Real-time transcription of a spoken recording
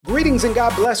Greetings and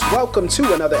God bless. Welcome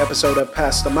to another episode of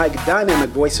Pastor Mike,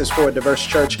 Dynamic Voices for a Diverse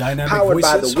Church, powered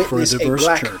by the Witness, a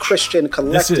Black Christian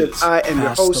collective. I am your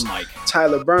host,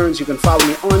 Tyler Burns. You can follow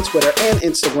me on Twitter and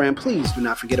Instagram. Please do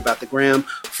not forget about the gram.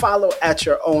 Follow at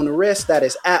your own risk. That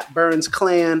is at Burns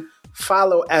Clan.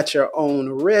 Follow at your own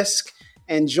risk.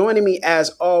 And joining me as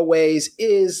always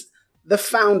is the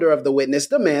founder of the Witness,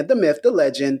 the man, the myth, the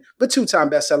legend, the two-time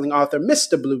best-selling author,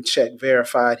 Mr. Blue Check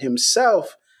Verified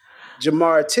himself,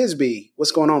 Jemar Tisby.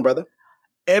 What's going on, brother?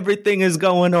 Everything is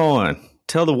going on.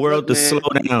 Tell the world to slow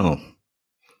down.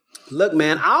 Look,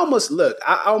 man, I almost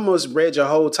read your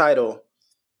whole title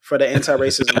for the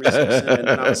Anti-Racism Research Center, and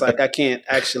I was like, I can't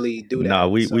actually do that. No,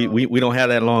 we don't have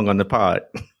that long on the pod.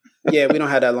 Yeah, we don't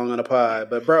have that long on the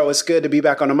pod. But, bro, it's good to be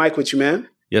back on the mic with you, man.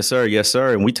 Yes, sir. Yes,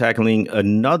 sir. And we tackling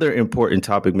another important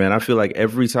topic, man. I feel like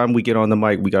every time we get on the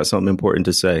mic, we got something important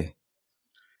to say.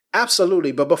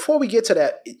 Absolutely. But before we get to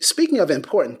that, speaking of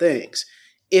important things,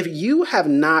 if you have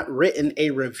not written a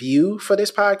review for this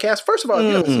podcast, first of all, if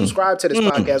you haven't subscribed to this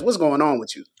podcast, what's going on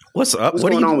with you? What's up? What's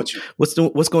going on with you? What's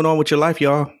going on with your life,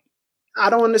 y'all? I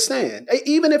don't understand.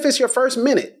 Even if it's your first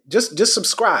minute, just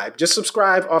subscribe. Just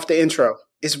subscribe off the intro.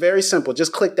 It's very simple.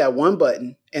 Just click that one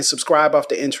button and subscribe off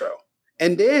the intro.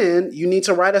 And then you need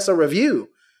to write us a review.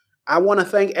 I want to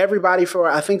thank everybody for,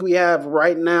 I think we have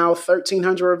right now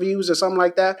 1,300 reviews or something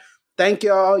like that. Thank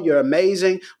y'all. You're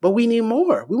amazing. But we need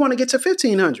more. We want to get to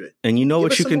 1,500. And you know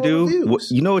what you can do?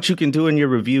 You know what you can do in your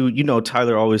review? You know,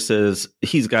 Tyler always says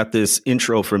he's got this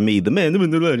intro for me. The man,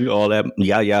 all that.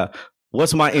 Yeah.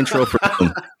 What's my intro for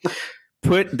him?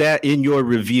 Put that in your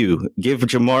review. Give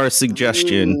Jemar a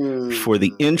suggestion for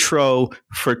the intro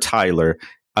for Tyler.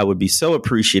 I would be so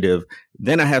appreciative.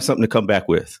 Then I have something to come back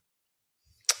with.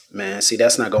 Man, see,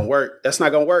 that's not going to work. That's not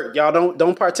going to work. Y'all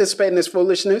don't participate in this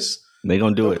foolishness. They're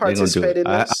going to do it. They're going to do it.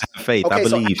 I have faith. Okay, I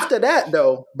believe.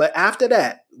 So after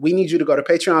that, we need you to go to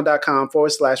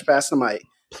patreon.com/Pastor Mike.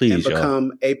 Please, and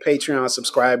become a Patreon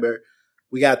subscriber.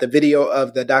 We got the video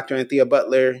of the Dr. Anthea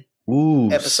Butler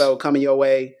episode coming your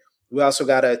way. We also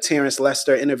got a Terrence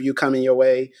Lester interview coming your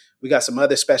way. We got some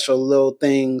other special little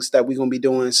things that we're going to be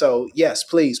doing. So yes,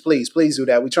 please do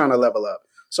that. We're trying to level up.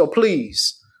 So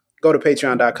please go to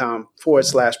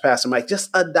patreon.com/Pastor Mike.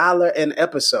 Just $1 an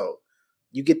episode.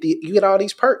 You get all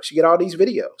these perks. You get all these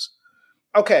videos.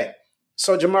 Okay.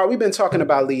 So Jemar, we've been talking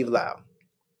about Leave Loud.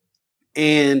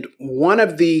 And one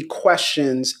of the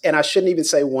questions, and I shouldn't even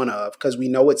say one of, because we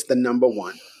know it's the number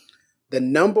one. The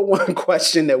number one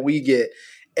question that we get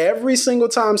every single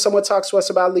time someone talks to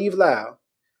us about Leave Loud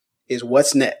is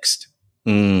what's next.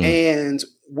 And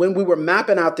when we were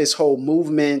mapping out this whole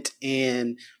movement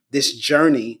and this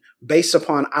journey based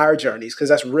upon our journeys, because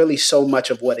that's really so much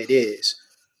of what it is,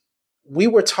 we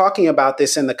were talking about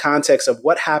this in the context of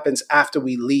what happens after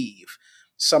we leave.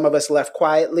 Some of us left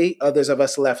quietly, others of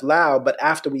us left loud, but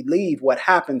after we leave, what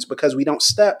happens? Because we don't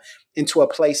step into a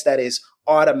place that is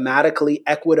automatically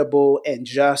equitable and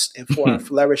just and for our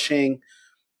flourishing.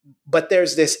 But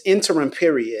there's this interim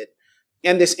period.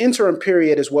 And this interim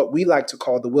period is what we like to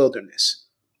call the wilderness.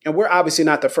 And we're obviously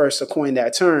not the first to coin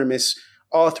that term. It's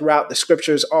all throughout the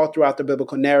scriptures, all throughout the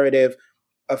biblical narrative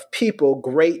of people,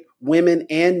 great women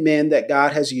and men that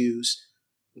God has used,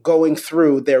 going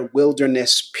through their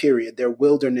wilderness period, their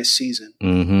wilderness season.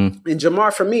 And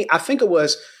Jemar, for me, I think it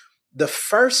was the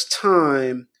first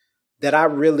time that I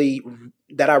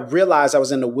realized I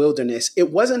was in the wilderness.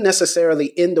 It wasn't necessarily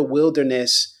in the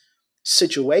wilderness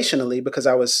situationally, because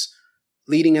I was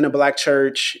leading in a Black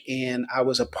church and I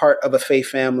was a part of a faith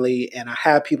family and I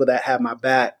had people that had my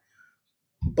back.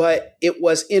 But it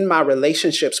was in my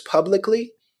relationships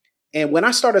publicly. And when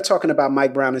I started talking about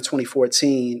Mike Brown in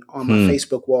 2014 on my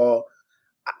Facebook wall,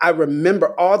 I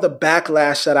remember all the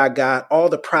backlash that I got, all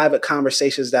the private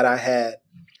conversations that I had.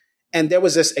 And there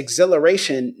was this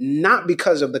exhilaration, not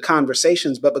because of the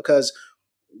conversations, but because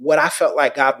what I felt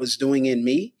like God was doing in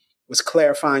me was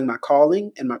clarifying my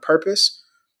calling and my purpose.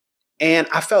 And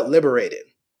I felt liberated.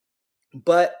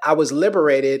 But I was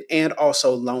liberated and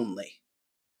also lonely.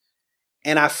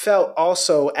 And I felt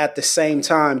also at the same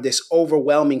time this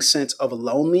overwhelming sense of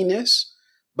loneliness,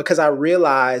 because I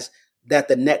realized that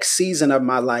the next season of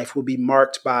my life will be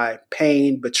marked by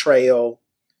pain, betrayal,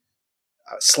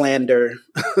 slander,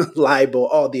 libel,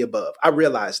 all the above. I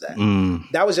realized that.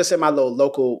 That was just in my little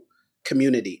local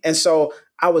community. And so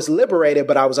I was liberated,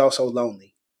 but I was also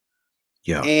lonely.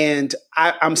 Yeah. And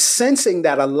I'm sensing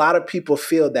that a lot of people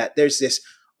feel that there's this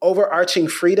overarching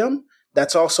freedom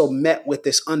that's also met with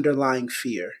this underlying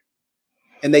fear.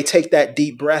 And they take that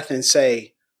deep breath and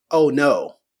say, oh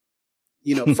no.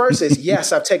 First is,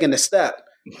 yes, I've taken the step.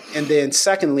 And then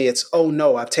secondly, it's, oh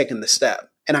no, I've taken the step.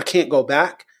 And I can't go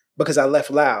back because I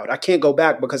left loud. I can't go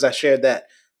back because I shared that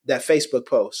Facebook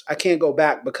post. I can't go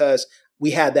back because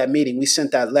we had that meeting. We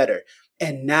sent that letter.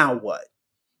 And now what?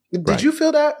 Did you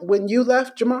feel that when you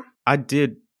left, Jemar? I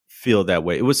did feel that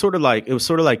way. It was sort of like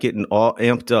getting all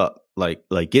amped up, like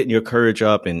getting your courage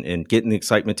up and getting the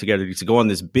excitement together to go on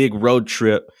this big road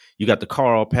trip. You got the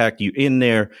car all packed, you in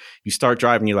there, you start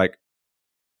driving, you're like,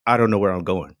 I don't know where I'm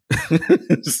going.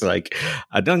 It's like,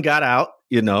 I done got out,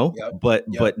 but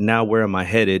now where am I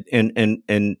headed?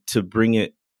 And to bring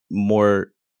it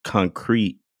more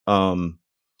concrete,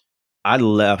 I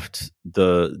left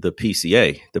the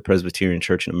PCA, the Presbyterian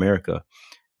Church in America,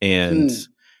 and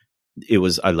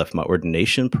I left my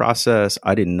ordination process.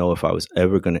 I didn't know if I was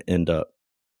ever going to end up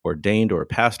ordained or a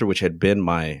pastor, which had been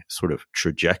my sort of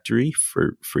trajectory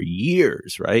for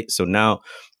years. Right. So now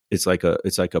it's like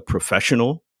a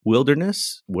professional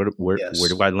wilderness. Where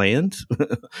do I land?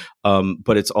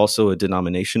 But it's also a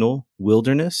denominational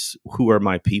wilderness. Who are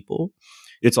my people?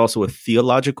 It's also a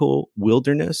theological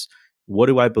wilderness. What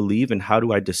do I believe and how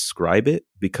do I describe it?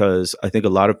 Because I think a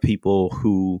lot of people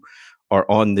who are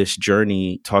on this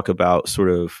journey talk about sort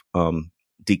of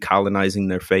decolonizing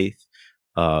their faith,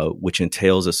 which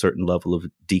entails a certain level of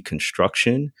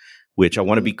deconstruction, which I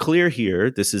want to be clear here.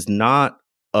 This is not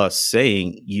us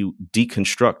saying you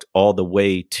deconstruct all the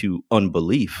way to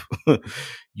unbelief.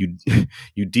 You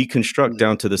deconstruct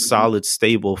down to the solid,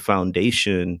 stable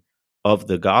foundation of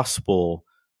the gospel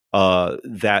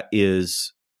that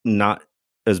is not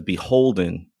as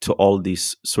beholden to all of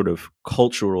these sort of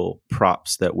cultural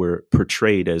props that were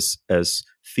portrayed as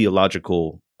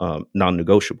theological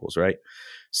non-negotiables, right?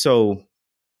 So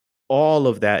all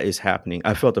of that is happening.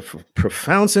 I felt a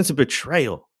profound sense of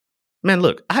betrayal. Man,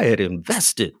 look, I had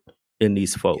invested in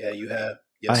these folks. Yeah, you have.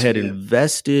 Yes, I had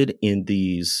invested in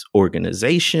these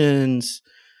organizations,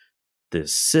 the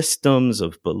systems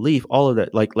of belief, all of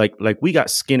that. Like we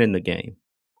got skin in the game.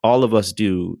 All of us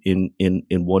do in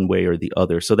one way or the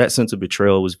other. So that sense of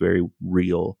betrayal was very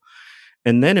real.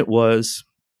 And then it was,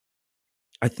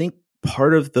 I think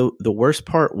part of the worst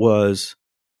part was,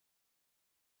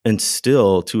 and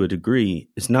still to a degree,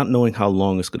 is not knowing how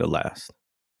long it's going to last.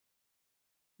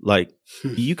 Like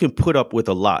you can put up with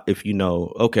a lot if you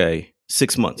know, okay,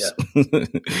 6 months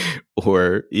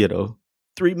or,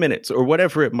 3 minutes or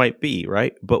whatever it might be.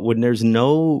 Right. But when there's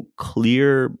no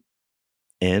clear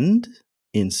end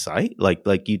in sight,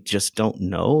 like you just don't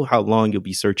know how long you'll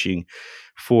be searching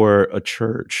for a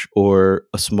church or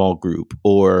a small group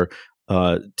or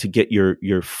to get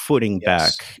your footing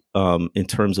back in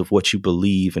terms of what you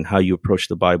believe and how you approach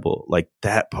the Bible. Like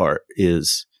that part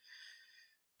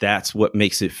that's what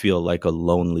makes it feel like a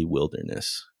lonely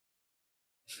wilderness.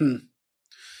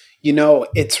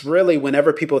 It's really,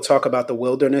 whenever people talk about the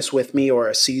wilderness with me or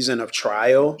a season of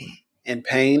trial and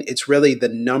pain, it's really the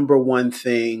number one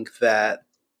thing that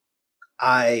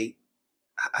I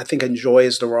think enjoy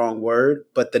is the wrong word,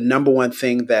 but the number one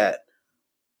thing that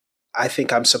I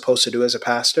think I'm supposed to do as a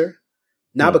pastor,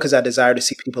 not because I desire to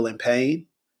see people in pain,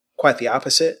 quite the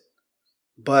opposite,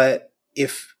 but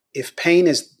if pain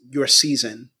is your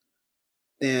season,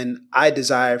 then I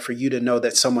desire for you to know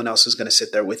that someone else is going to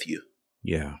sit there with you.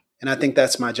 Yeah. And I think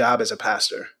that's my job as a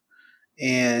pastor.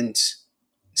 And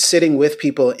sitting with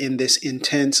people in this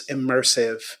intense,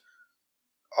 immersive,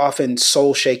 often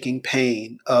soul-shaking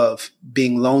pain of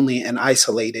being lonely and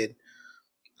isolated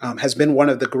has been one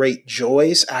of the great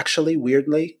joys, actually,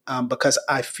 weirdly, because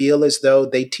I feel as though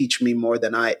they teach me more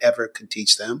than I ever could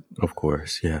teach them. Of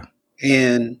course, yeah.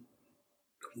 And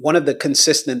one of the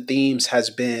consistent themes has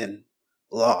been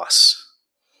loss.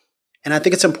 And I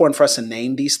think it's important for us to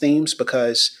name these themes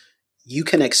because you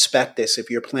can expect this if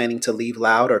you're planning to leave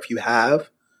loud or if you have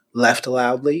left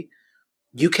loudly.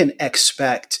 You can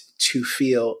expect to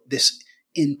feel this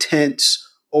intense,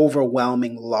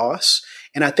 overwhelming loss.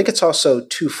 And I think it's also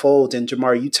twofold. And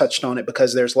Jemar, you touched on it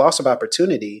because there's loss of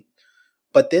opportunity,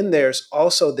 but then there's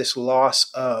also this loss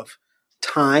of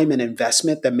time and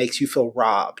investment that makes you feel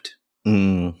robbed.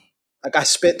 Like I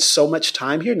spent so much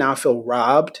time here. Now I feel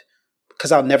robbed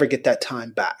because I'll never get that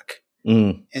time back.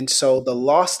 And so the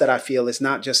loss that I feel is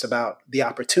not just about the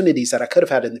opportunities that I could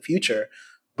have had in the future,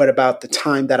 but about the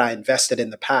time that I invested in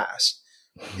the past.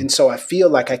 And so I feel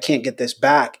like I can't get this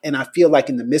back. And I feel like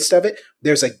in the midst of it,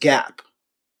 there's a gap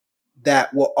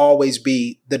that will always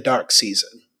be the dark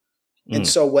season. And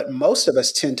so what most of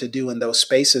us tend to do in those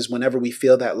spaces, whenever we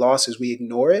feel that loss, is we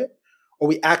ignore it or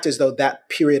we act as though that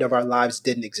period of our lives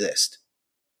didn't exist.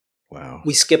 Wow.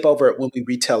 We skip over it when we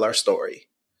retell our story.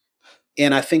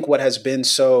 And I think what has been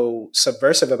so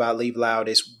subversive about Leave Loud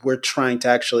is we're trying to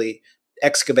actually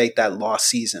excavate that lost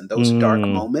season, those dark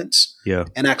moments,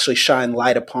 and actually shine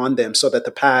light upon them so that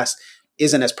the past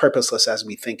isn't as purposeless as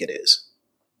we think it is.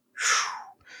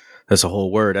 That's a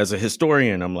whole word. As a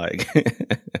historian, I'm like,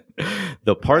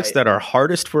 the parts that are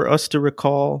hardest for us to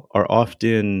recall are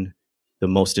often the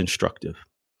most instructive.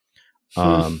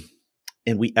 And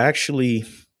we actually,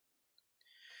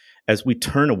 as we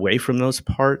turn away from those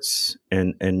parts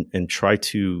and try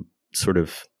to sort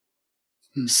of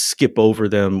skip over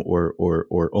them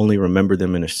or only remember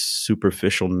them in a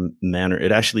superficial manner,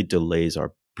 it actually delays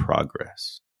our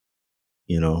progress.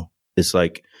 You know, it's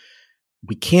like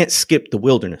we can't skip the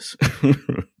wilderness.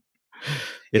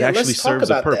 It actually serves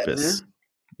a purpose.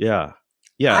 I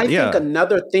think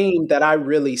another theme that I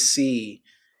really see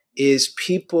is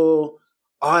people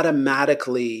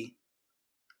automatically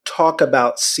talk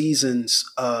about seasons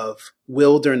of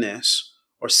wilderness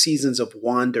or seasons of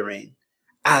wandering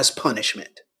as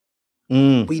punishment.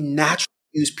 We naturally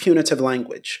use punitive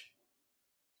language.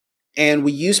 And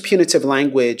we use punitive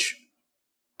language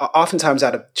oftentimes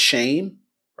out of shame,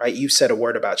 right? You said a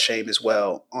word about shame as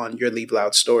well on your Leave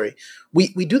Loud story.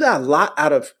 We do that a lot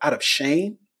out of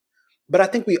shame, but I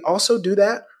think we also do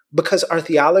that because our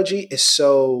theology is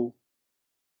so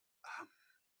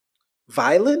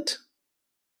violent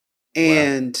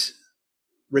and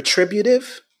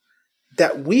retributive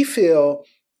that we feel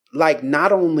like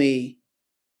not only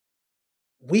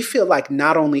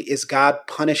is God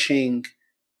punishing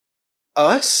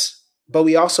us, but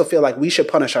we also feel like we should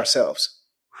punish ourselves.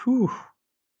 Whew.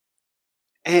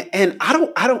 And I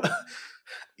don't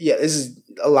yeah, this is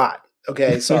a lot.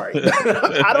 Okay, sorry.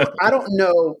 I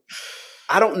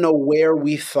don't know where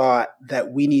we thought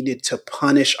that we needed to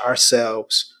punish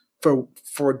ourselves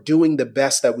for doing the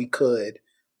best that we could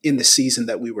in the season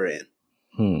that we were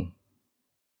in.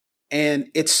 And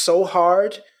it's so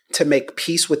hard to make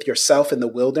peace with yourself in the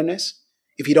wilderness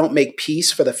if you don't make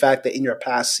peace for the fact that in your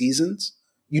past seasons,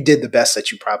 you did the best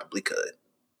that you probably could.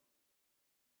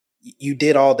 You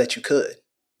did all that you could.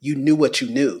 You knew what you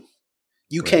knew.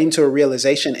 You came to a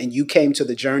realization and you came to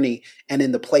the journey, and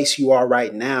in the place you are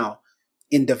right now,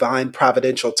 in divine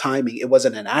providential timing, it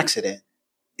wasn't an accident.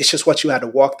 It's just what you had to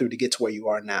walk through to get to where you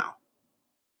are now.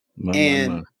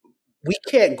 We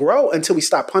can't grow until we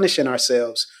stop punishing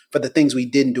ourselves for the things we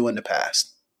didn't do in the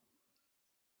past.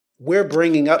 We're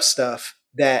bringing up stuff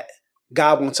that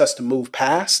God wants us to move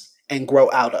past and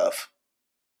grow out of.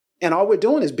 And all we're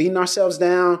doing is beating ourselves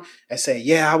down and saying,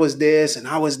 yeah, I was this and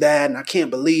I was that, and I can't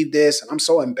believe this, and I'm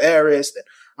so embarrassed, and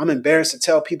I'm embarrassed to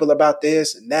tell people about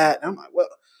this and that. And I'm like, well,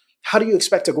 how do you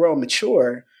expect to grow and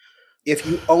mature if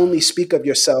you only speak of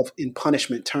yourself in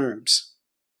punishment terms?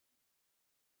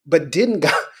 But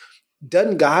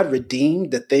doesn't God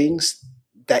redeem the things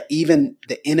that even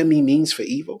the enemy means for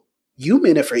evil? You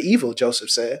meant it for evil, Joseph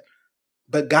said,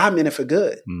 but God meant it for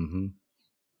good. Mm-hmm.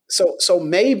 So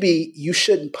maybe you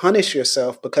shouldn't punish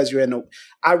yourself because you're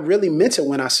I really meant it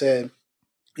when I said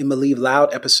in the Leave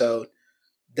Loud episode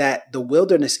that the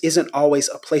wilderness isn't always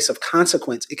a place of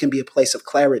consequence. It can be a place of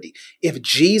clarity. If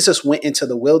Jesus went into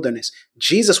the wilderness,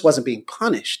 Jesus wasn't being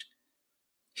punished.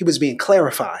 He was being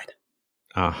clarified.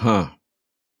 Uh-huh.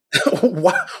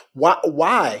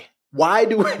 Why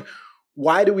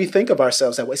do we think of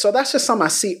ourselves that way? So that's just something I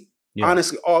see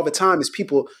honestly all the time is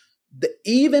people,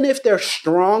 even if they're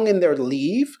strong in their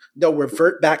leave, they'll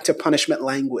revert back to punishment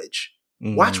language.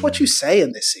 Watch what you say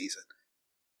in this season.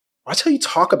 Watch how you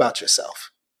talk about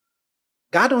yourself.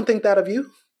 God don't think that of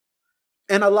you.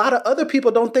 And a lot of other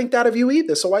people don't think that of you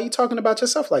either. So why are you talking about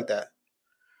yourself like that?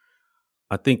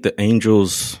 I think the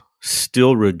angels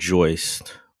still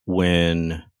rejoiced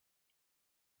when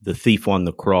the thief on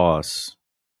the cross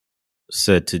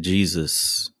said to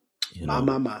Jesus,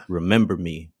 remember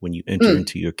me when you enter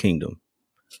into your kingdom.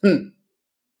 And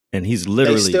he's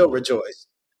literally they still rejoice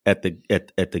at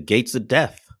the gates of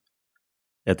death,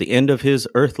 at the end of his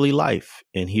earthly life.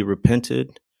 And he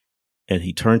repented and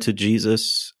he turned to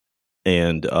Jesus,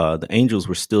 and the angels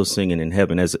were still singing in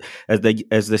heaven. As they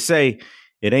say,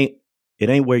 it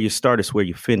ain't where you start, it's where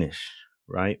you finish.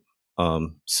 Right.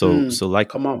 So like,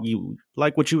 come on. You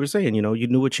like what you were saying, you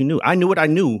knew what you knew. I knew what I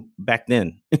knew back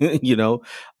then.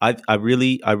 I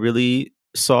really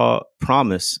saw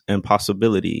promise and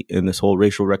possibility in this whole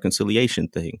racial reconciliation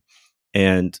thing.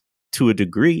 And to a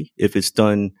degree, if it's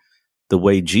done the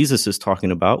way Jesus is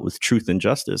talking about with truth and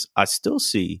justice, I still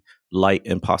see light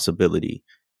and possibility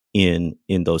in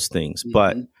those things. Mm-hmm.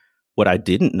 But what I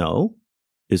didn't know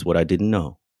is what I didn't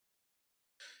know.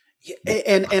 Yeah,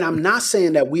 and I'm not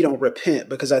saying that we don't repent,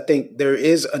 because I think there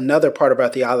is another part of our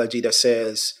theology that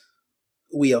says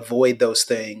we avoid those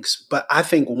things. But I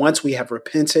think once we have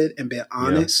repented and been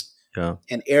honest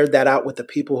and aired that out with the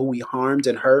people who we harmed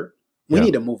and hurt, we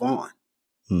need to move on.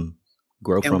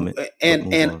 Grow from it.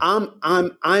 And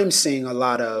I'm seeing a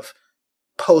lot of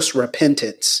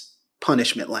post-repentance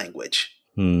punishment language.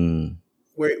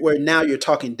 Where now you're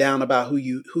talking down about who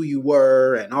you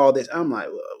were and all this. I'm like,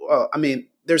 well, I mean,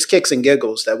 there's kicks and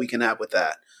giggles that we can have with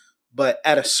that. But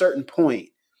at a certain point,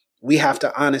 we have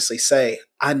to honestly say,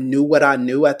 I knew what I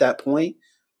knew at that point,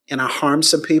 and I harmed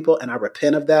some people, and I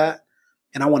repent of that,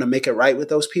 and I want to make it right with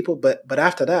those people. But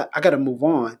after that, I got to move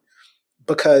on,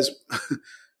 because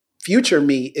future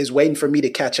me is waiting for me to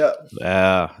catch up.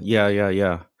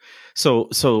 Yeah. So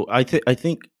I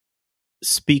think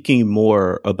speaking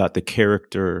more about the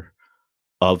character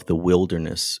of the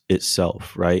wilderness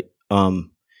itself, right?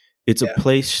 It's a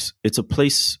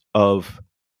place of,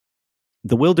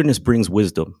 the wilderness brings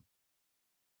wisdom.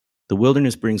 The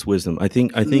wilderness brings wisdom. I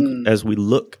think as we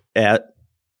look at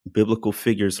biblical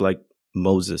figures like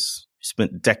Moses, he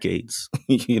spent decades,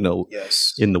 in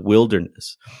the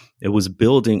wilderness. It was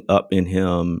building up in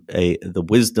him the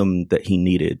wisdom that he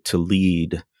needed to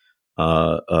lead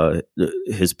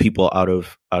his people out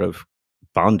of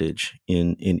bondage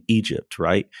in Egypt,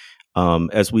 right?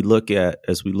 As we look at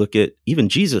even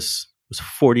Jesus was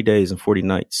 40 days and 40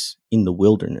 nights in the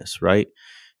wilderness, right?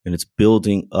 And it's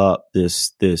building up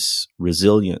this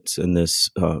resilience and this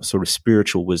sort of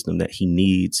spiritual wisdom that he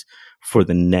needs for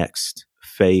the next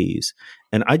phase.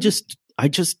 And I just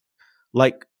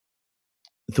like,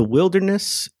 the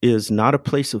wilderness is not a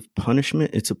place of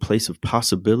punishment; it's a place of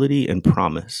possibility and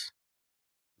promise.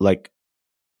 Like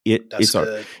it's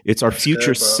our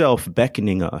future self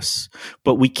beckoning us,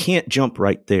 but we can't jump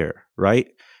right there, right?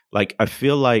 Like, I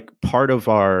feel like part of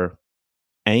our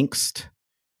angst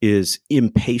is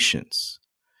impatience,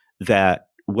 that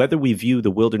whether we view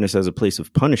the wilderness as a place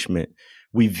of punishment,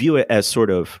 we view it as sort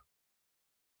of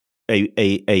a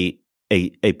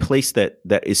place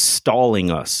that is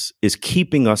stalling us, is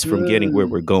keeping us from getting where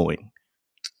we're going.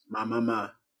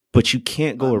 But you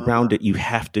can't go around it. You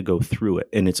have to go through it.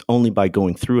 And it's only by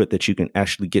going through it that you can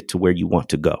actually get to where you want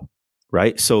to go.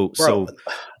 Right. So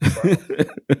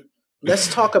let's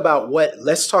talk about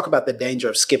the danger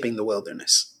of skipping the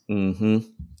wilderness.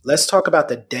 Let's talk about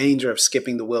the danger of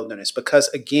skipping the wilderness, because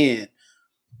again,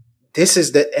 this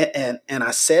is and I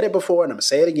said it before and I'm gonna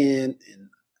say it again. And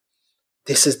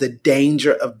this is the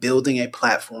danger of building a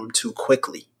platform too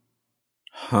quickly.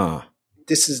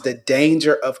 This is the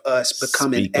danger of us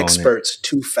becoming experts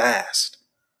too fast.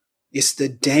 It's the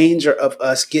danger of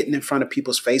us getting in front of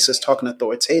people's faces, talking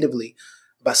authoritatively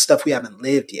about stuff we haven't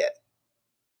lived yet.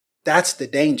 That's the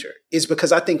danger. Is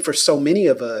because I think for so many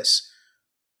of us,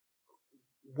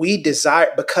 we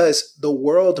desire, because the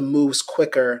world moves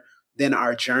quicker than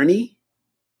our journey.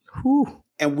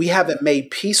 And we haven't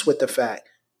made peace with the fact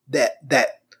that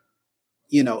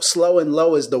slow and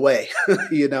low is the way.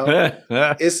 Hey,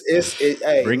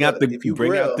 bring out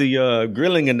the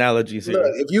grilling analogies here.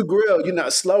 Look, if you grill,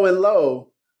 slow and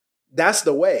low, that's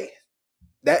the way.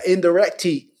 That indirect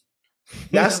heat,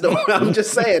 that's the way. I'm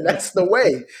just saying, that's the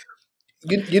way.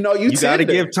 You got to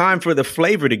give time for the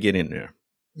flavor to get in there.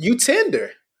 You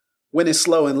tender when it's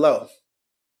slow and low.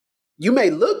 You may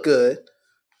look good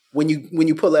when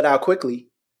you pull it out quickly.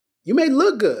 You may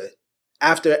look good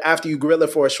after you grill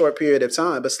it for a short period of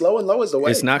time, but slow and low is the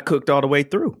way. It's not cooked all the way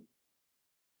through.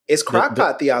 It's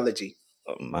crockpot theology.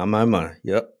 My.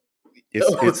 Yep.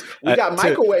 We got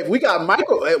microwave. We got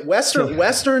microwave.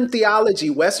 Western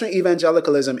theology, Western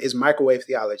evangelicalism is microwave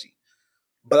theology.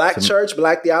 Black church,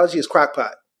 black theology is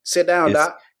crockpot. Sit down,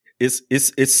 Doc.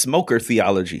 It's smoker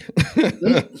theology.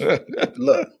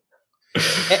 Look.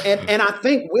 And I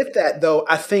think with that, though,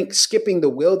 I think skipping the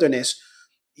wilderness,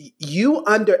 you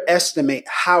underestimate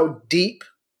how deep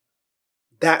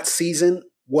that season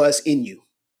was in you.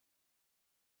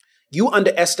 You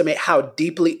underestimate how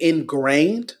deeply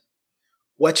ingrained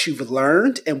what you've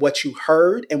learned and what you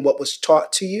heard and what was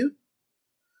taught to you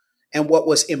and what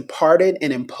was imparted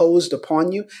and imposed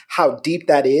upon you, how deep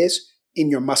that is in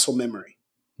your muscle memory.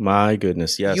 My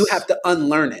goodness, yes. You have to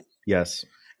unlearn it. Yes.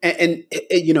 And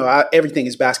everything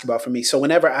is basketball for me. So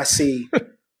whenever I see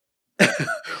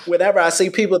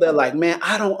people that are like, man,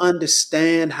 I don't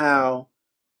understand how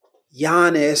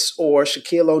Giannis or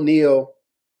Shaquille O'Neal,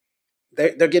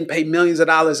 they're getting paid millions of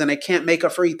dollars and they can't make a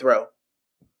free throw.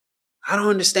 I don't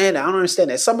understand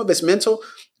that. Some of it's mental,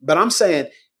 but I'm saying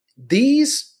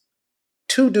these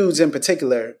two dudes in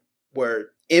particular were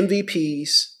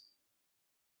MVPs,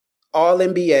 all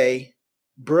NBA,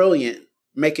 brilliant,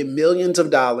 making millions of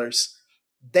dollars.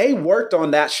 They worked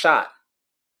on that shot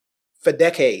for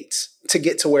decades to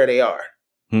get to where they are.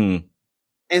 And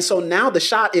so now the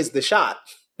shot is the shot.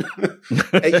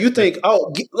 And you think,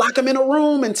 lock them in a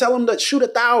room and tell them to shoot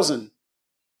 1,000.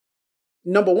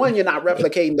 Number one, you're not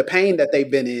replicating the pain that they've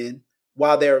been in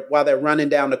while they're running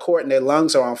down the court and their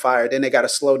lungs are on fire. Then they got to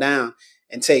slow down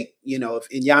and take, if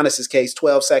in Giannis's case,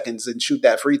 12 seconds and shoot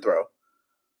that free throw.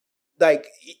 Like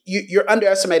you're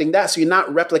underestimating that. So you're not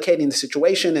replicating the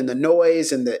situation and the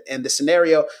noise and the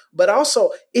scenario, but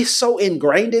also it's so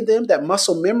ingrained in them that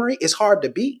muscle memory is hard to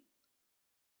beat.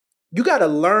 You got to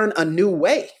learn a new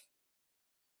way.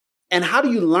 And how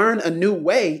do you learn a new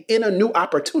way in a new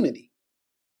opportunity?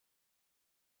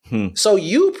 So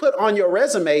you put on your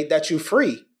resume that you're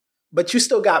free, but you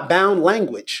still got bound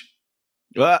language.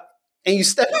 And you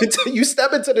step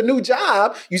into the new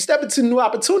job, you step into the new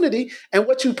opportunity, and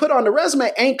what you put on the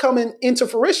resume ain't coming into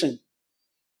fruition.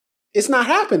 It's not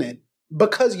happening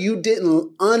because you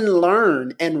didn't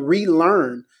unlearn and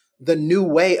relearn the new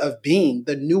way of being,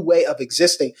 the new way of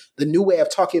existing, the new way of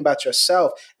talking about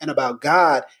yourself and about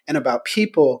God and about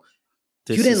people.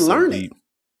 You didn't learn it.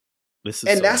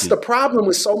 And that's the problem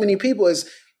with so many people is,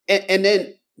 and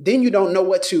then you don't know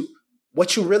what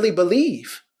you really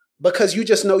believe, because you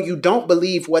just know you don't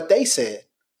believe what they said,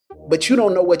 but you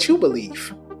don't know what you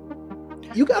believe.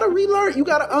 You got to relearn. You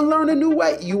got to unlearn a new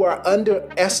way. You are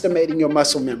underestimating your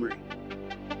muscle memory.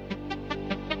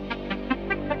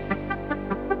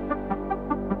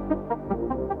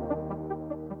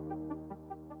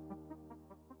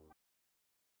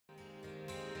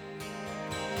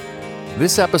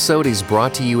 This episode is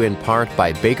brought to you in part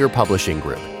by Baker Publishing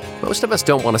Group. Most of us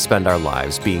don't want to spend our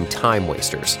lives being time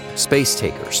wasters, space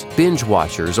takers, binge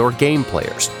watchers, or game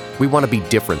players. We want to be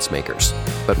difference makers.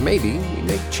 But maybe we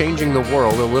make changing the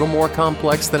world a little more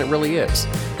complex than it really is.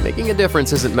 Making a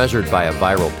difference isn't measured by a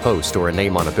viral post or a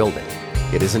name on a building.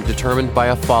 It isn't determined by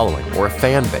a following or a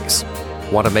fan base.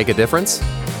 Want to make a difference?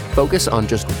 Focus on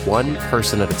just one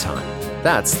person at a time.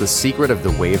 That's the secret of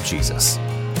the way of Jesus.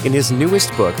 In his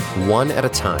newest book, One at a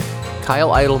Time,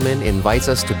 Kyle Idleman invites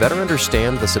us to better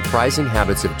understand the surprising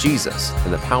habits of Jesus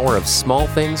and the power of small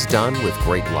things done with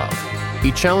great love.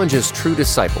 He challenges true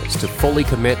disciples to fully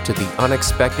commit to the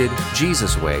unexpected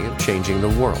Jesus way of changing the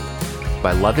world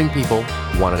by loving people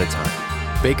one at a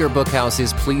time. Baker Bookhouse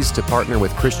is pleased to partner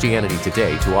with Christianity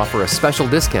Today to offer a special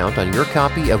discount on your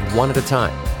copy of One at a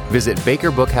Time. Visit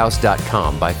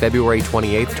bakerbookhouse.com by February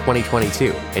 28,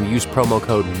 2022 and use promo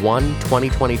code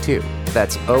ONE2022.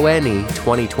 That's ONE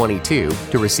 2022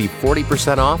 to receive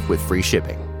 40% off with free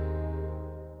shipping.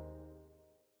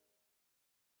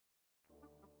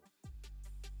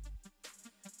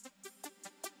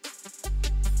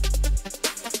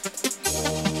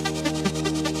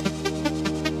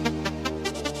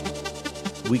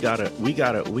 We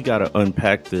gotta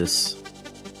unpack this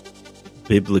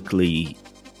biblically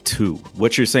too.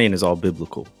 What you're saying is all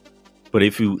biblical, but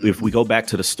if we go back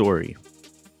to the story,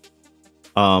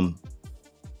 the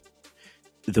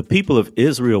people of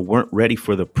Israel weren't ready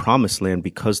for the promised land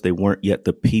because they weren't yet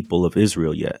the people of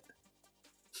Israel yet.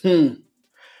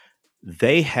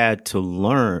 They had to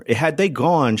learn. Had they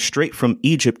gone straight from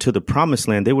Egypt to the promised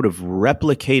land, they would have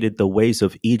replicated the ways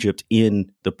of Egypt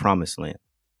in the promised land.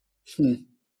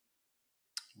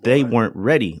 They weren't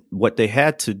ready. What they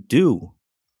had to do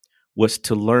was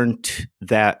to learn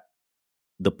that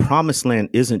the promised land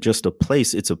isn't just a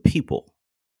place, it's a people.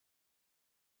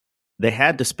 They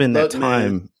had to spend that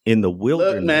time in the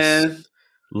wilderness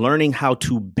learning how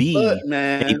to be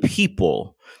a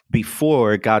people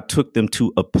before God took them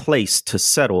to a place to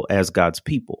settle as God's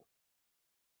people.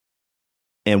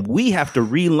 And we have to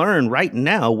relearn right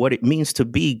now what it means to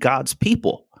be God's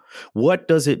people. What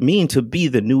does it mean to be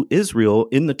the new Israel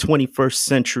in the 21st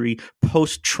century,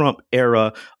 post-Trump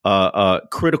era,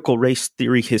 critical race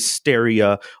theory,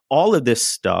 hysteria, all of this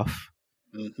stuff,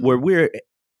 where we're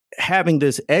having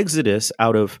this exodus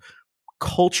out of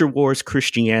culture wars,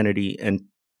 Christianity, and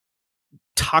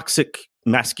toxic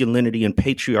masculinity and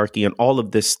patriarchy and all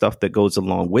of this stuff that goes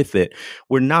along with it.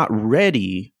 We're not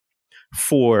ready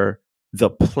for the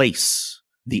place,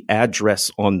 the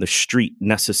address on the street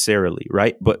necessarily,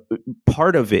 right? But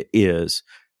part of it is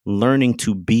learning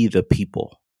to be the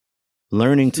people,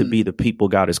 learning to be the people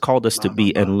God has called us to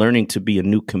be, and learning to be a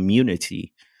new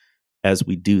community as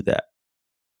we do that.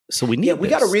 So we need. We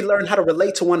got to relearn how to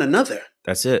relate to one another.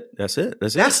 That's it. That's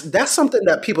something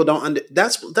that people don't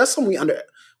that's something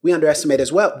we underestimate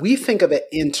as well. We think of it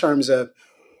in terms of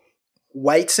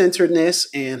white-centeredness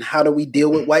and how do we deal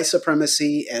with white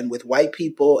supremacy and with white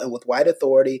people and with white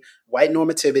authority, white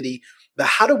normativity, but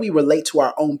how do we relate to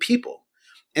our own people?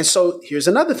 And so here's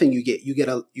another thing you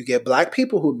get Black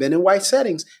people who've been in white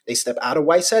settings. They step out of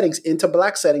white settings into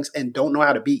Black settings and don't know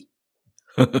how to be.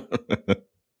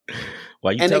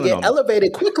 Why you and they get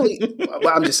elevated quickly. Well,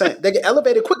 I'm just saying they get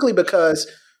elevated quickly because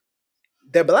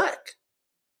they're black,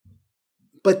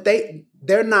 but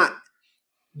they're not.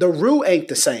 The roux ain't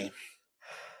the same.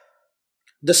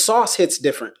 The sauce hits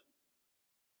different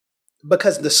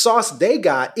because the sauce they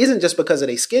got isn't just because of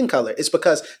their skin color. It's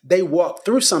because they walked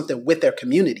through something with their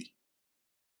community.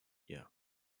 Yeah.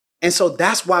 And so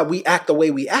that's why we act the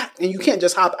way we act. And you can't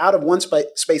just hop out of one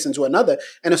space into another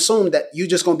and assume that you're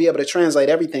just going to be able to translate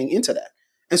everything into that.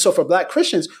 And so for Black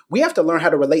Christians, we have to learn how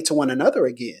to relate to one another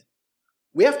again.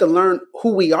 We have to learn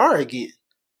who we are again.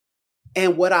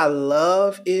 And what I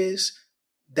love is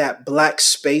that Black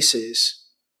spaces,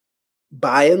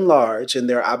 by and large, and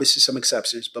there are obviously some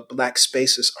exceptions, but Black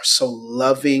spaces are so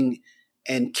loving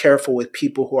and careful with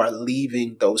people who are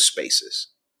leaving those spaces,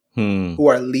 who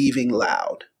are leaving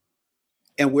loud.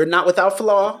 And we're not without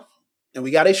flaw, and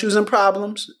we got issues and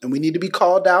problems, and we need to be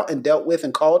called out and dealt with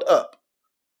and called up.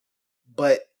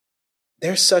 But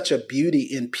there's such a beauty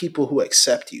in people who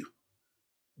accept you.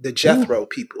 The Jethro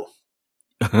people.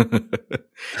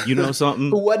 You know something?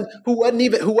 who wasn't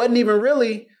even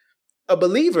really a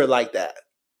believer like that.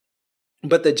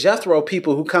 But the Jethro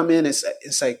people who come in and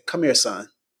say, come here, son.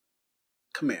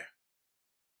 Come here.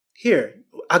 Here,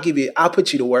 I'll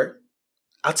put you to work.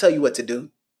 I'll tell you what to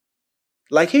do.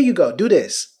 Like, here you go, do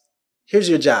this. Here's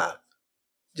your job.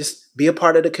 Just be a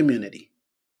part of the community.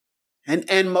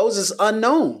 And Moses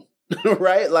unknown,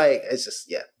 right? Like, it's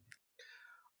just, yeah.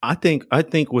 I think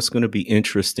what's going to be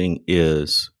interesting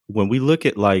is when we look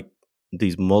at like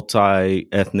these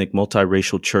multi-ethnic,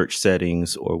 multiracial church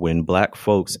settings, or when Black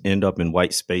folks end up in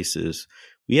white spaces.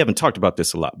 We haven't talked about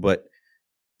this a lot, but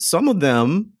some of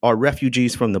them are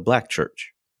refugees from the Black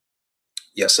church.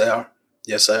 Yes, they are.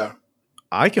 Yes, they are.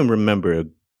 I can remember a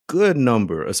good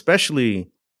number,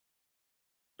 especially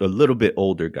a little bit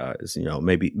older guys, you know,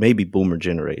 maybe boomer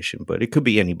generation, but it could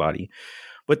be anybody.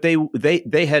 But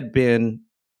they had been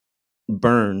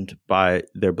burned by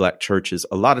their Black churches.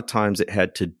 A lot of times it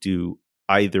had to do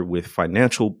either with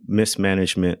financial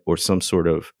mismanagement or some sort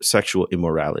of sexual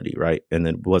immorality, right? And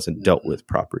then wasn't dealt with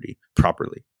properly.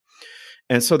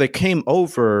 And so they came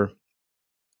over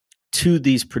to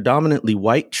these predominantly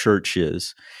white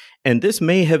churches. And this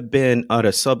may have been at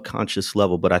a subconscious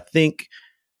level, but I think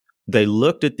they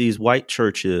looked at these white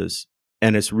churches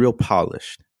and it's real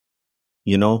polished.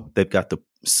 You know, they've got the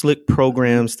slick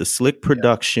programs, the slick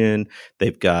production.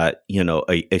 They've got, you know,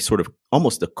 a sort of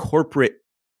almost a corporate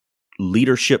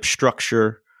leadership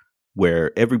structure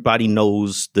where everybody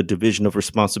knows the division of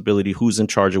responsibility, who's in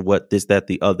charge of what, this, that,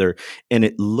 the other. And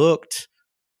it looked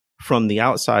from the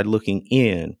outside looking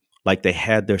in like they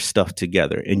had their stuff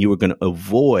together, and you were going to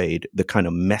avoid the kind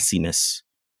of messiness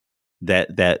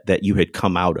that you had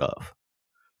come out of.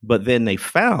 But then they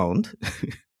found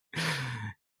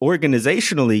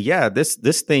organizationally, yeah,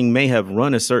 this thing may have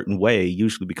run a certain way,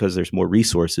 usually because there's more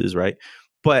resources, right?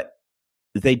 But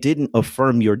they didn't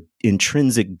affirm your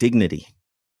intrinsic dignity.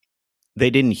 They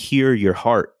didn't hear your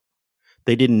heart.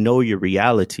 They didn't know your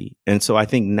reality. And so I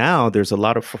think now there's a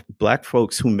lot of Black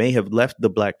folks who may have left the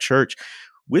Black church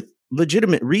with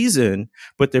legitimate reason,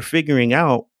 but they're figuring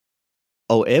out,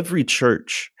 oh, every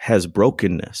church has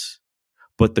brokenness.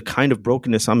 But the kind of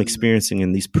brokenness I'm experiencing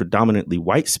in these predominantly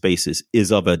white spaces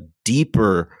is of a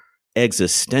deeper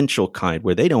existential kind,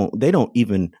 where they don't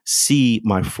even see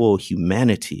my full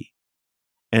humanity.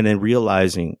 And then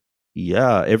realizing,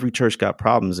 yeah, every church got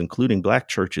problems, including Black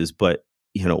churches. But,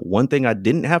 you know, one thing I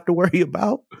didn't have to worry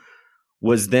about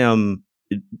was them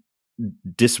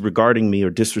disregarding me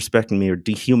or disrespecting me or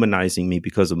dehumanizing me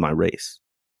because of my race.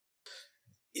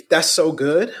 That's so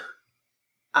good.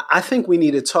 I think we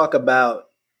need to talk about,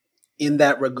 in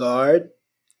that regard,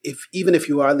 even if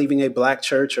you are leaving a Black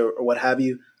church or what have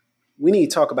you, we need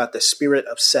to talk about the spirit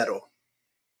of settle,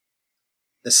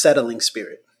 the settling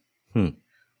spirit,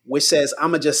 which says,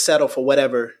 I'm going to just settle for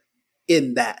whatever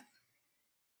in that.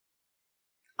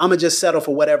 I'm going to just settle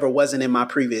for whatever wasn't in my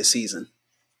previous season.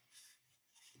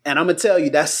 And I'm going to tell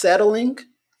you, that settling,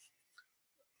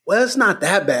 well, it's not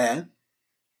that bad.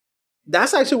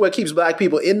 That's actually what keeps Black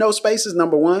people in those spaces,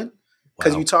 number one,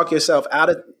 because you talk yourself out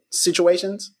of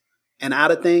situations and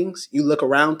out of things. You look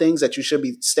around things that you should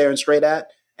be staring straight at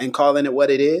and calling it what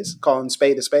it is, calling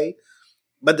spade a spade.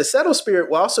 But the settle spirit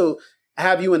will also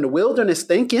have you in the wilderness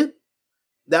thinking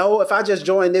that, oh, if I just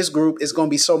join this group, it's going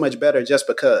to be so much better just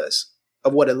because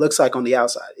of what it looks like on the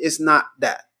outside. It's not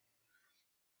that.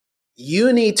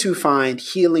 You need to find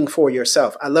healing for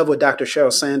yourself. I love what Dr.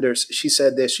 Cheryl Sanders, she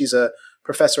said this. She's a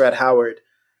professor at Howard.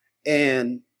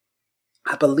 And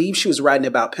I believe she was writing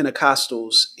about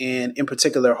Pentecostals, and in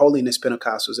particular, holiness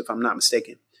Pentecostals, if I'm not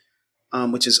mistaken.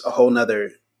 which is a whole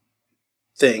nother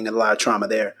thing, and a lot of trauma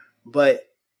there. But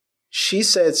she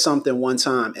said something one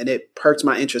time, and it perked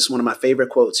my interest. One of my favorite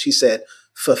quotes. She said,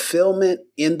 "Fulfillment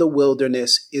in the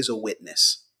wilderness is a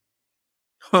witness."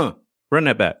 Huh. Run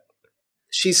that back.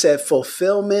 She said,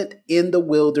 "Fulfillment in the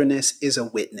wilderness is a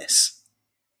witness."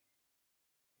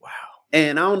 Wow.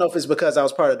 And I don't know if it's because I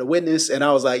was part of the witness, and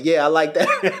I was like, yeah, I like that.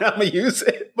 I'm going to use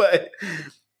it. But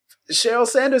Cheryl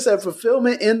Sanders said,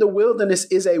 fulfillment in the wilderness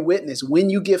is a witness. When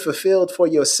you get fulfilled for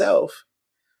yourself,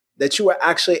 that you are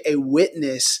actually a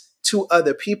witness to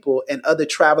other people and other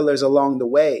travelers along the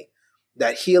way,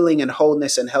 that healing and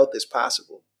wholeness and health is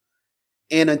possible.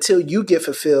 And until you get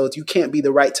fulfilled, you can't be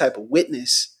the right type of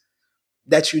witness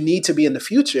that you need to be in the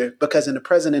future, because in the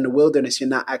present, in the wilderness, you're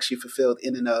not actually fulfilled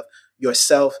in and of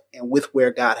yourself and with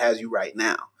where God has you right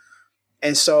now.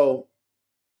 And so,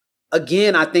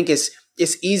 again, I think it's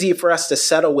easy for us to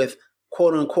settle with,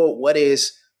 quote unquote, what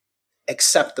is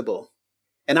acceptable.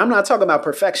 And I'm not talking about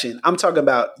perfection. I'm talking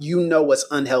about, what's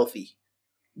unhealthy.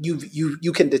 You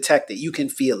can detect it. You can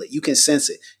feel it. You can sense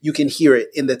it. You can hear it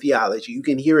in the theology. You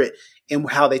can hear it in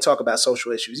how they talk about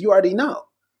social issues. You already know.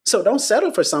 So don't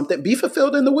settle for something. Be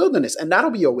fulfilled in the wilderness, and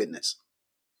that'll be your witness.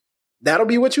 That'll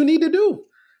be what you need to do.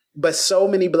 But so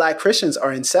many Black Christians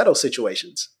are in settle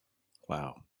situations.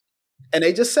 Wow. And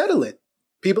they just settle it.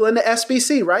 People in the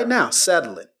SBC right now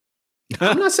settling.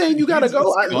 I'm not saying you got to go.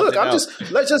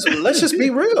 Let's just be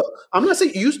real. I'm not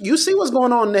saying you see what's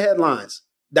going on in the headlines.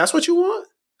 That's what you want.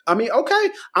 I mean, okay.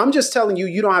 I'm just telling you,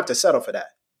 you don't have to settle for that.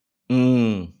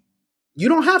 You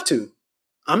don't have to.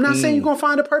 I'm not saying you're going to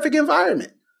find a perfect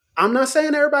environment. I'm not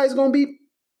saying everybody's going to be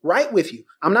right with you.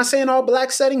 I'm not saying all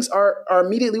Black settings are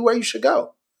immediately where you should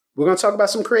go. We're going to talk about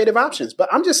some creative options,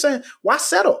 but I'm just saying, why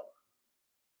settle?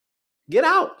 Get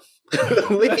out.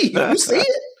 Leave. You see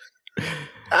it.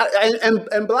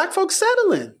 And Black folks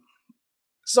settling.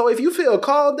 So if you feel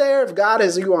called there, if God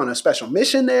has you on a special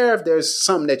mission there, if there's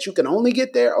something that you can only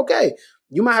get there, okay,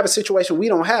 you might have a situation we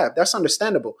don't have. That's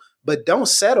understandable. But don't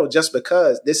settle just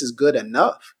because this is good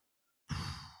enough.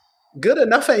 Good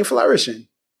enough ain't flourishing.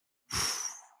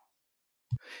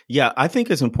 Yeah, I think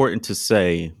it's important to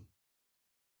say,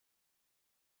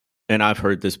 and I've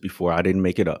heard this before, I didn't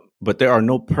make it up, but there are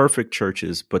no perfect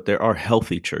churches, but there are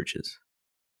healthy churches.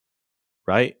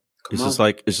 Right? It's just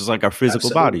like our physical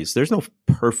bodies. There's no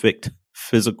perfect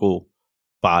physical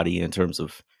body in terms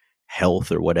of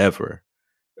health or whatever.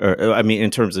 Or I mean, in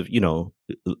terms of,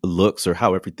 looks or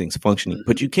how everything's functioning,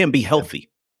 but you can be healthy.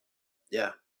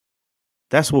 Yeah.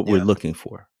 That's what we're looking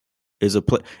for, is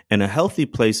and a healthy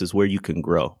place is where you can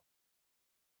grow.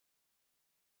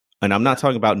 And I'm not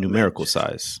talking about numerical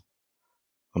size.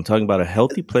 I'm talking about a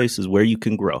healthy place is where you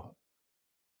can grow.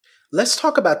 Let's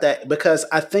talk about that, because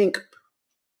I think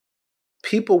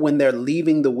people, when they're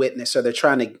leaving the witness or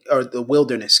the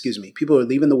wilderness, people are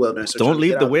leaving the wilderness. Don't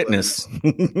leave the witness.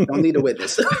 Don't leave the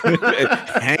witness.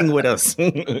 Hang with us.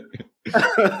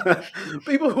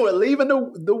 People who are leaving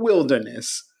the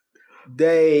wilderness,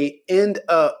 they end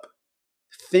up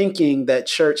thinking that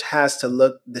church has to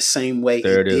look the same way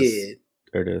it did.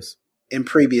 There it is. In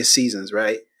previous seasons,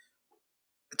 right?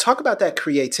 Talk about that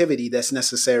creativity that's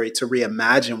necessary to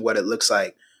reimagine what it looks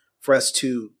like for us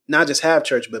to not just have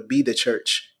church, but be the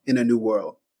church in a new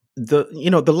world.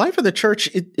 The life of the church,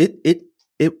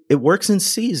 it works in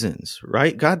seasons,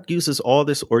 right? God uses all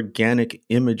this organic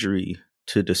imagery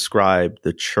to describe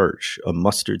the church, a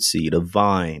mustard seed, a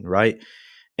vine, right?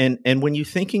 And when you're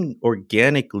thinking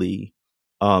organically,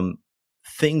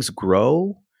 things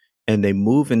grow and they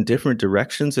move in different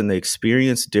directions and they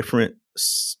experience different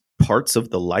parts of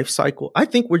the life cycle. I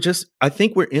think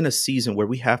we're in a season where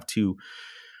we have to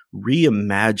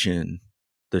reimagine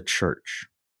the church.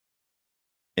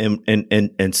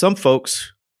 And some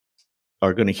folks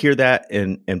are going to hear that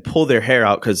and pull their hair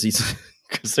out because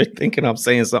they're thinking I'm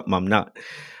saying something I'm not.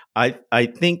 I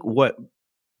think what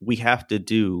we have to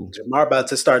do. Jemar about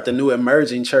to start the new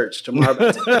emerging church. Jemar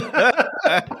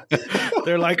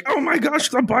They're like, oh my gosh,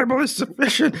 the Bible is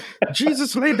sufficient.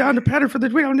 Jesus laid down the pattern for the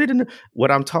we don't need to.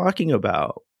 What I'm talking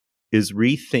about is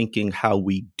rethinking how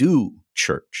we do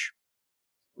church.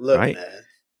 Look, right?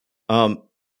 Man.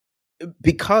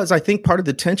 Because I think part of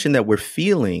the tension that we're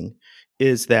feeling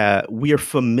is that we are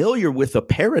familiar with a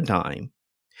paradigm.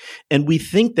 And we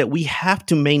think that we have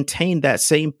to maintain that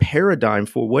same paradigm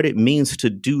for what it means to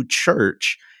do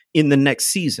church in the next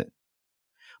season.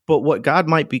 But what God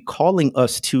might be calling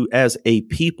us to as a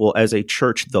people, as a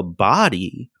church, the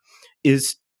body,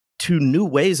 is to new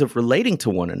ways of relating to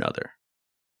one another,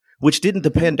 which didn't the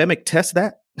pandemic test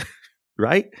that,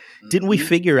 right? Mm-hmm. Didn't we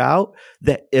figure out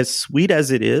that as sweet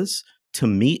as it is to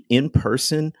meet in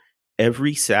person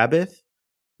every Sabbath,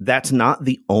 that's not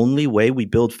the only way we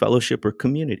build fellowship or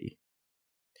community.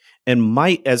 And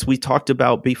might, as we talked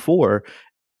about before,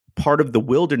 part of the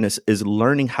wilderness is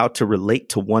learning how to relate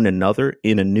to one another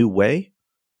in a new way.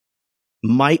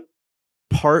 Might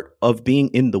part of being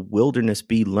in the wilderness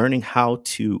be learning how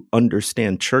to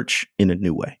understand church in a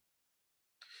new way?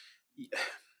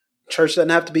 Church doesn't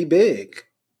have to be big.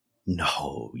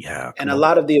 No, yeah. And a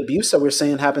lot of the abuse that we're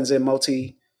seeing happens in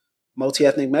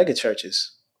multi-ethnic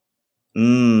megachurches.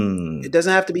 It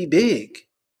doesn't have to be big.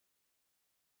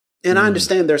 And I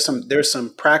understand there's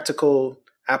some practical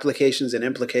applications and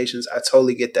implications. I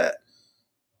totally get that.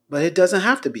 But it doesn't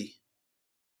have to be.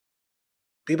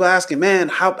 People are asking, man,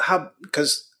 how,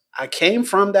 because I came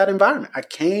from that environment. I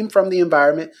came from the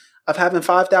environment of having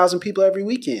 5,000 people every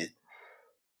weekend.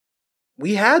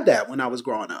 We had that when I was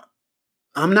growing up.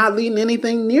 I'm not leading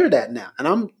anything near that now. And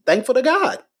I'm thankful to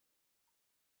God.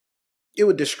 It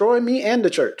would destroy me and the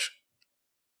church.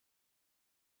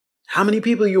 How many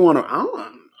people you want to,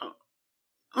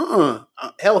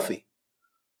 healthy.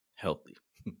 Healthy.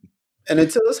 And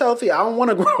until it's healthy, I don't want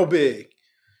to grow big.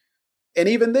 And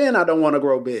even then, I don't want to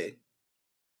grow big.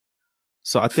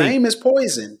 So I think fame is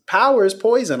poison. Power is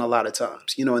poison a lot of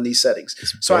times, in these settings.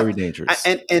 It's very dangerous.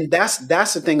 And that's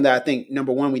the thing that I think,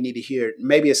 number one, we need to hear.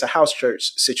 Maybe it's a house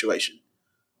church situation.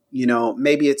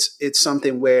 Maybe it's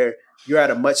something where you're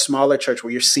at a much smaller church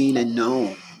where you're seen and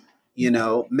known.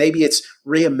 Maybe it's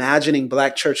reimagining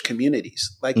Black church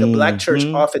communities. Like the Black church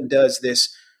often does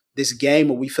this game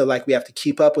where we feel like we have to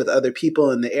keep up with other people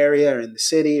in the area or in the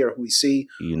city or who we see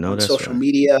on social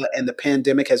media. And the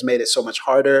pandemic has made it so much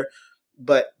harder.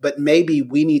 But maybe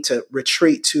we need to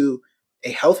retreat to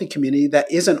a healthy community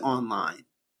that isn't online.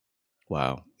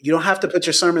 Wow. You don't have to put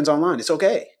your sermons online. It's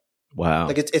okay. Wow.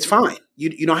 Like it's fine.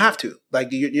 You don't have to. Like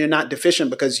you're not deficient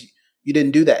because you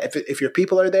didn't do that. If your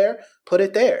people are there, put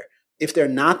it there. If they're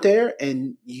not there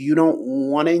and you don't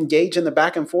want to engage in the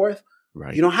back and forth,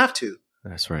 right, you don't have to.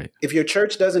 That's right. If your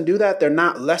church doesn't do that, they're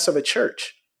not less of a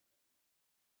church.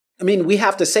 I mean, we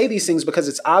have to say these things because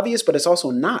it's obvious, but it's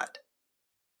also not.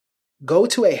 Go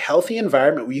to a healthy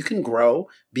environment where you can grow,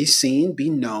 be seen, be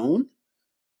known,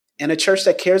 and a church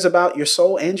that cares about your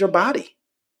soul and your body.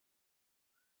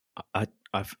 I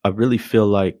really feel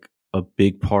like a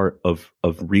big part of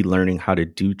relearning how to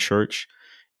do church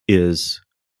is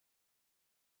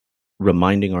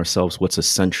reminding ourselves what's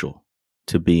essential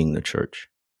to being the church.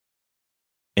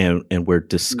 And we're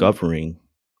discovering,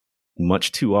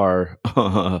 much to our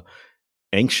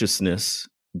anxiousness,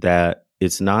 that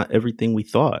it's not everything we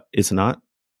thought. It's not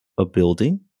a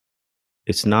building.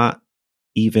 It's not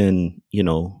even,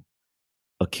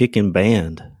 a kicking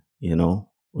band,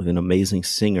 with an amazing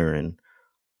singer and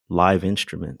live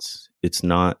instruments. It's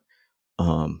not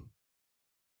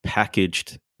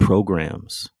packaged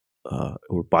programs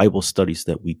or Bible studies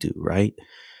that we do, right?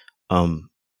 And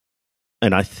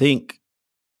I think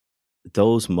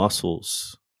those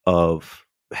muscles of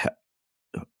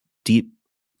deep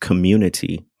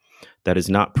community that is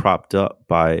not propped up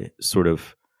by sort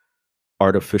of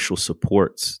artificial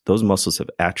supports, those muscles have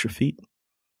atrophied,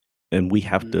 and we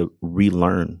have to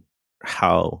relearn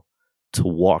how to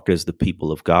walk as the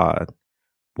people of God,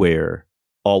 where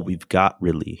all we've got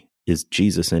really is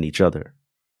Jesus and each other.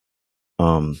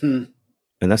 And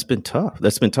that's been tough.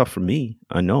 That's been tough for me.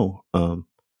 I know,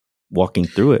 walking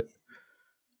through it.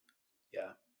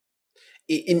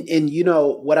 And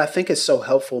what I think is so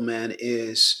helpful, man,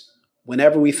 is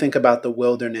whenever we think about the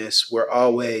wilderness, we're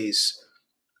always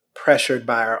pressured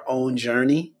by our own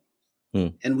journey.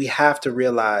 And we have to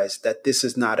realize that this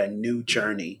is not a new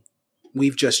journey.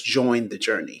 We've just joined the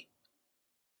journey.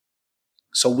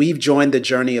 So we've joined the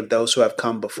journey of those who have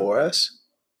come before us,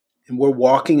 and we're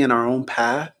walking in our own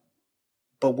path,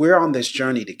 but we're on this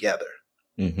journey together.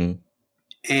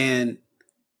 And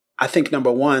I think,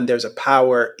 number one, there's a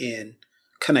power in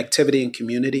connectivity and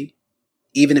community,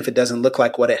 even if it doesn't look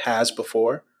like what it has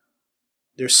before.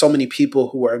 There's so many people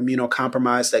who are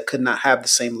immunocompromised that could not have the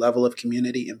same level of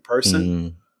community in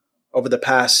person over the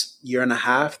past year and a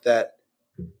half that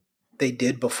they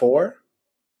did before.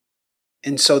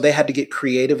 And so they had to get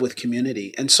creative with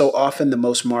community. And so often the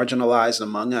most marginalized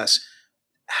among us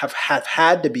have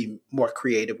had to be more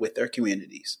creative with their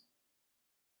communities.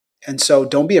 And so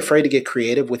don't be afraid to get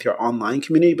creative with your online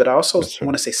community. But I also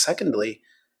want to say, secondly,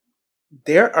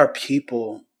 there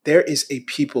is a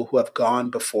people who have gone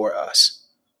before us.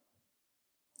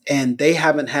 And they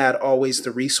haven't had always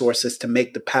the resources to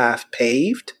make the path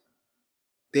paved.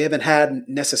 They haven't had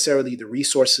necessarily the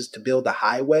resources to build a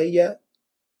highway yet.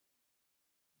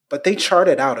 But they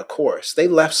charted out a course. They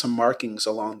left some markings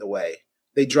along the way.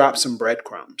 They dropped some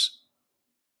breadcrumbs.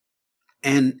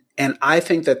 And I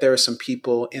think that there are some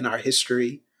people in our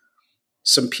history,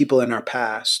 some people in our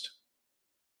past,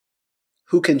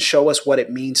 who can show us what it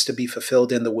means to be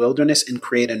fulfilled in the wilderness and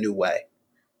create a new way.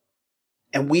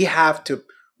 And we have to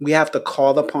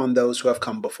call upon those who have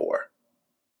come before.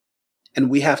 And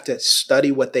we have to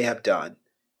study what they have done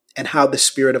and how the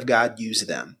Spirit of God used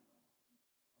them.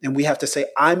 And we have to say,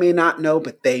 I may not know,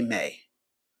 but they may.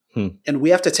 And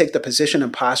we have to take the position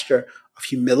and posture of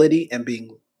humility and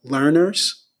being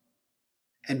learners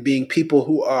and being people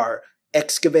who are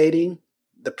excavating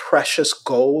the precious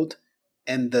gold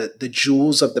and the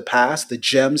jewels of the past, the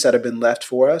gems that have been left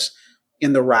for us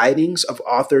in the writings of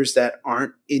authors that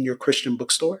aren't in your Christian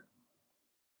bookstore.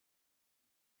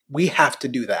 We have to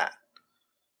do that.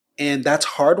 And that's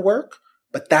hard work,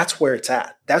 but that's where it's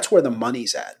at. That's where the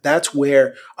money's at. That's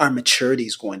where our maturity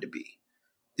is going to be.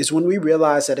 Is when we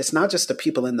realize that it's not just the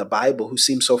people in the Bible who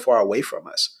seem so far away from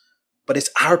us, but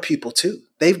it's our people too.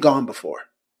 They've gone before.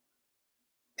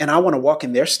 And I want to walk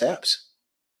in their steps.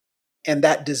 And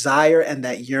that desire and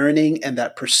that yearning and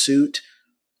that pursuit,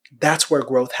 that's where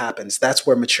growth happens. That's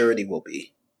where maturity will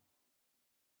be.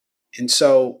 And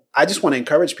so I just want to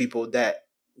encourage people that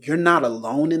you're not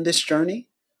alone in this journey.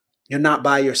 You're not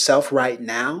by yourself right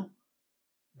now.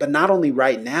 But not only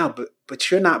right now, but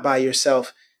you're not by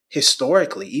yourself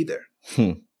historically either.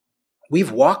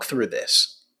 We've walked through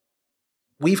this.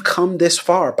 We've come this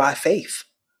far by faith,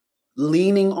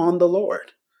 leaning on the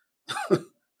Lord.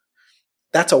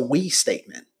 That's a we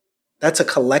statement. That's a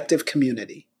collective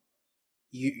community.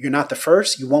 You're not the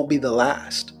first. You won't be the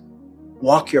last.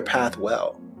 Walk your path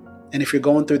well. And if you're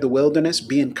going through the wilderness,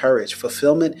 be encouraged.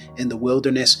 Fulfillment in the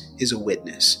wilderness is a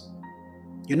witness.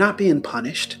 You're not being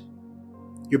punished.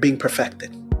 You're being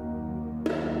perfected.